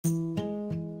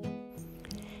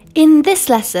In this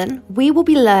lesson, we will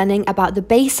be learning about the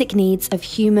basic needs of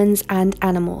humans and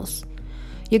animals.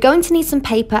 You're going to need some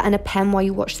paper and a pen while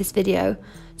you watch this video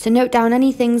to note down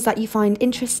any things that you find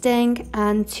interesting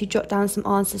and to jot down some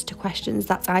answers to questions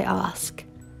that I ask.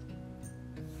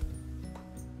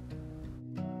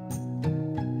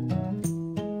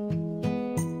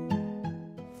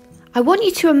 I want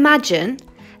you to imagine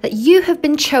that you have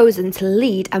been chosen to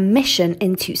lead a mission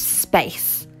into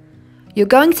space. You're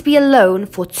going to be alone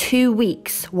for 2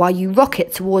 weeks while you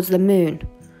rocket towards the moon.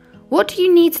 What do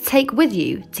you need to take with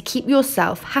you to keep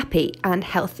yourself happy and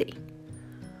healthy?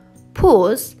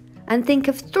 Pause and think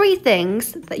of 3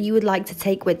 things that you would like to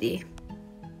take with you.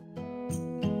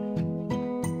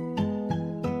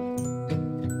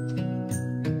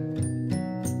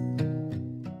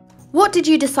 What did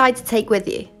you decide to take with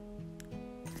you?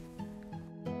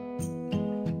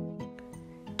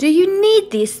 Do you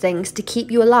need these things to keep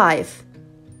you alive?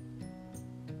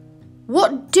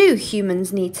 What do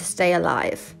humans need to stay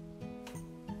alive?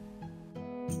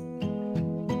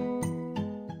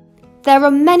 There are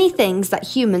many things that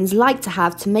humans like to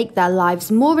have to make their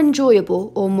lives more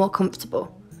enjoyable or more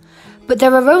comfortable. But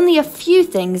there are only a few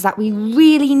things that we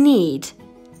really need.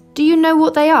 Do you know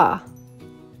what they are?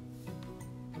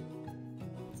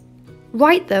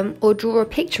 Write them or draw a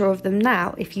picture of them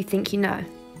now if you think you know.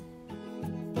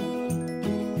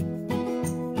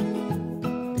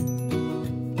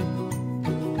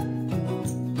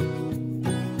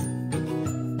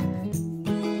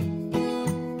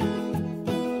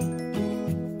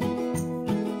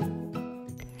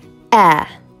 Air.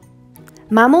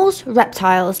 Mammals,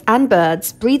 reptiles and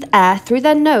birds breathe air through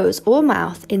their nose or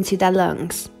mouth into their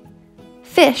lungs.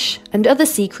 Fish and other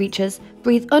sea creatures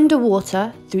breathe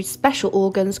underwater through special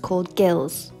organs called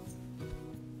gills.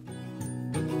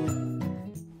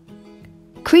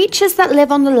 Creatures that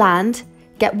live on the land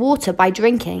get water by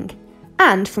drinking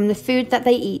and from the food that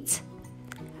they eat.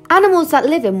 Animals that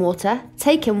live in water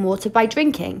take in water by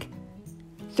drinking,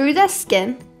 through their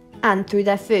skin and through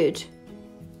their food.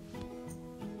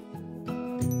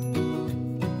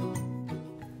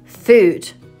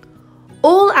 Food.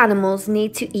 All animals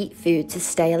need to eat food to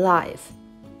stay alive.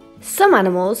 Some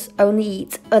animals only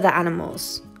eat other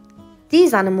animals.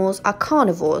 These animals are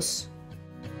carnivores.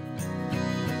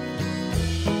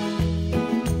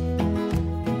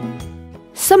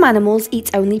 Some animals eat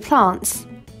only plants.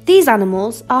 These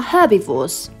animals are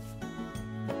herbivores.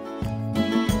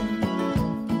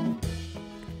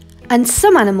 And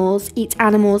some animals eat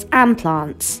animals and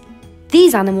plants.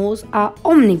 These animals are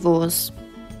omnivores.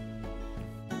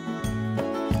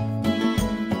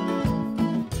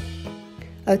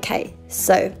 Okay,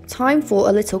 so time for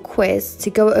a little quiz to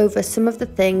go over some of the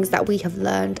things that we have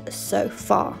learned so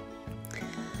far.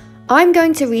 I'm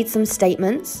going to read some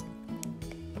statements.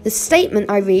 The statement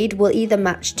I read will either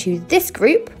match to this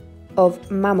group of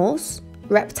mammals,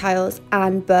 reptiles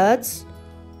and birds,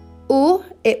 or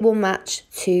it will match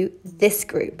to this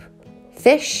group,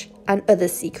 fish and other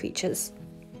sea creatures.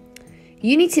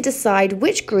 You need to decide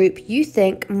which group you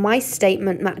think my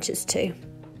statement matches to.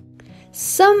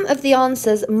 Some of the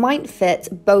answers might fit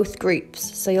both groups,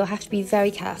 so you'll have to be very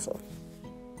careful.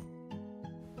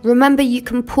 Remember, you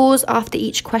can pause after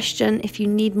each question if you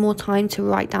need more time to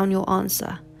write down your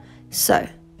answer. So,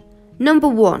 number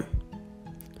 1.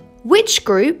 Which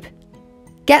group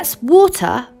gets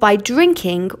water by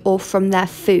drinking or from their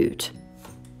food?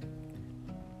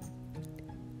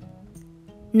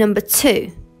 Number 2.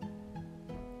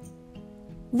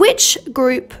 Which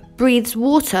group breathes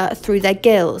water through their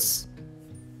gills?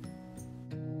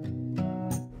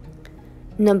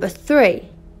 Number 3.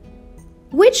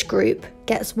 Which group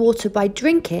gets water by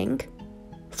drinking,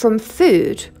 from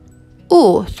food,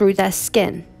 or through their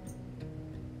skin?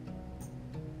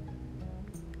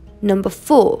 Number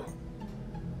 4.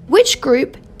 Which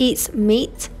group eats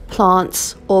meat,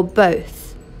 plants, or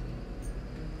both?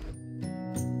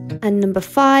 And number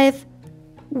 5.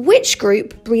 Which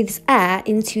group breathes air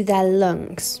into their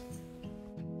lungs?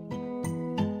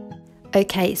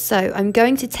 Okay, so I'm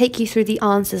going to take you through the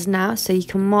answers now so you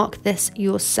can mark this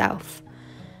yourself.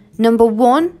 Number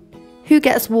 1, who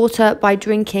gets water by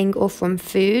drinking or from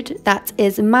food? That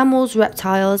is mammals,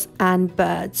 reptiles and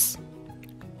birds.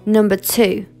 Number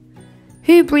 2,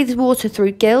 who breathes water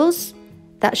through gills?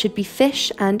 That should be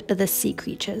fish and other sea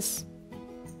creatures.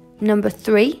 Number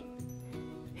 3,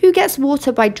 who gets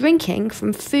water by drinking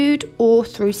from food or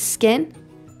through skin?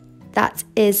 That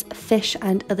is fish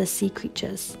and other sea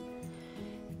creatures.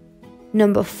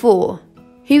 Number 4,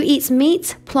 who eats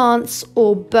meat, plants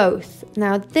or both?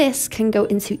 Now this can go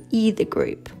into either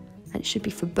group and it should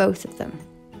be for both of them.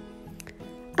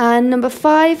 And number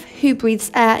 5, who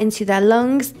breathes air into their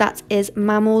lungs? That is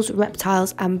mammals,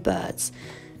 reptiles and birds.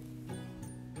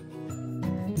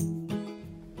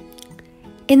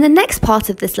 In the next part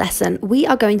of this lesson, we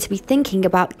are going to be thinking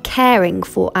about caring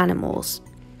for animals.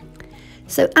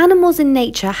 So animals in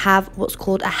nature have what's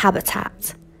called a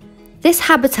habitat. This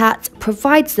habitat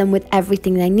provides them with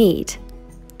everything they need.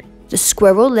 The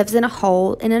squirrel lives in a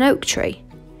hole in an oak tree.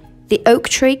 The oak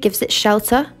tree gives it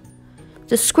shelter.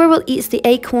 The squirrel eats the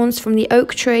acorns from the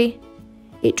oak tree.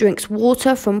 It drinks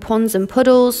water from ponds and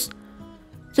puddles.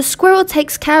 The squirrel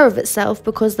takes care of itself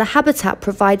because the habitat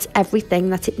provides everything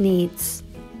that it needs.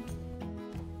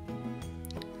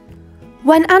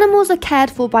 When animals are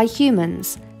cared for by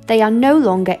humans, they are no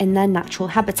longer in their natural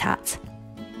habitat.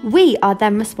 We are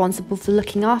then responsible for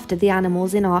looking after the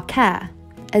animals in our care,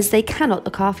 as they cannot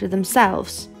look after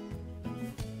themselves.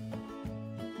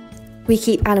 We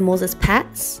keep animals as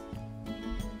pets.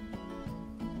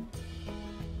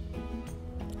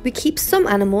 We keep some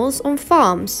animals on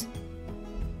farms.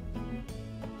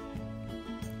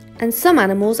 And some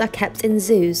animals are kept in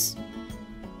zoos.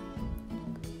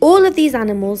 All of these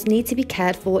animals need to be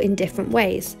cared for in different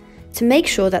ways to make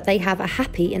sure that they have a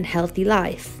happy and healthy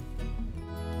life.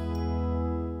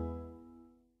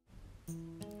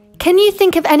 Can you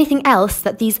think of anything else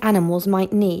that these animals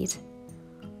might need?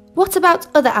 What about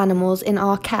other animals in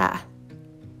our care?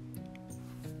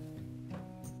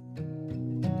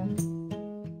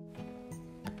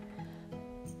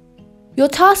 Your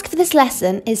task for this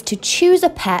lesson is to choose a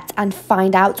pet and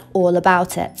find out all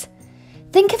about it.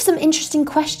 Think of some interesting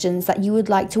questions that you would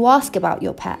like to ask about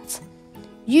your pet.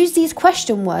 Use these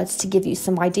question words to give you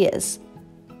some ideas.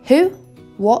 Who,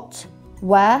 what,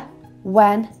 where,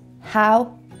 when,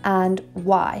 how, and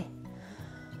why.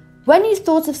 When you've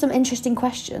thought of some interesting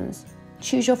questions,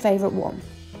 choose your favourite one.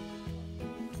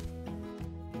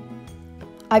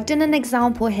 I've done an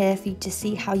example here for you to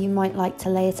see how you might like to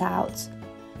lay it out.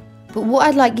 But what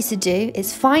I'd like you to do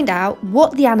is find out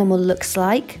what the animal looks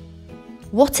like,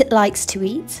 what it likes to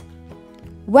eat,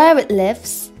 where it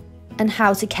lives, and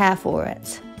how to care for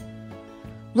it.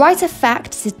 Write a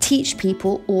fact to teach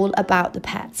people all about the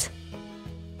pet.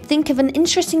 Think of an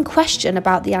interesting question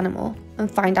about the animal and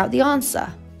find out the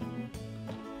answer.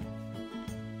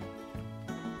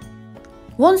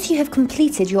 Once you have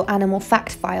completed your animal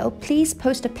fact file, please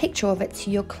post a picture of it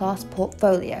to your class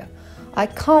portfolio. I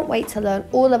can't wait to learn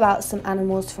all about some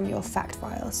animals from your fact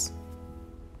files.